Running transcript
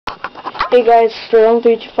Hey guys,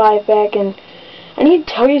 MARIOFAN332 back, and I need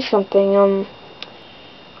to tell you something.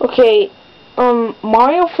 Okay,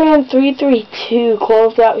 MARIOFAN332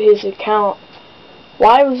 closed out his account.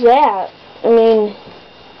 Why was that? I mean,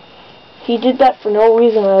 he did that for no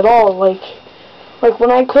reason at all. Like when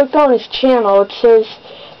I clicked on his channel, it says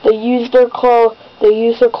the user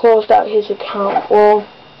closed out his account. Well,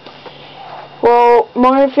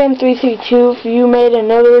 MARIOFAN332, if you made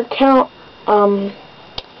another account,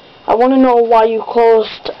 I want to know why you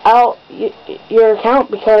closed out your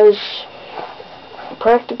account, because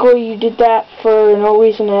practically you did that for no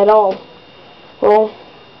reason at all. Well,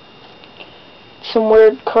 some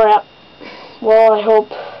weird crap. Well, I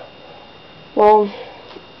hope, a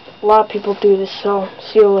lot of people do this, so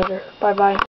see you later. Bye-bye.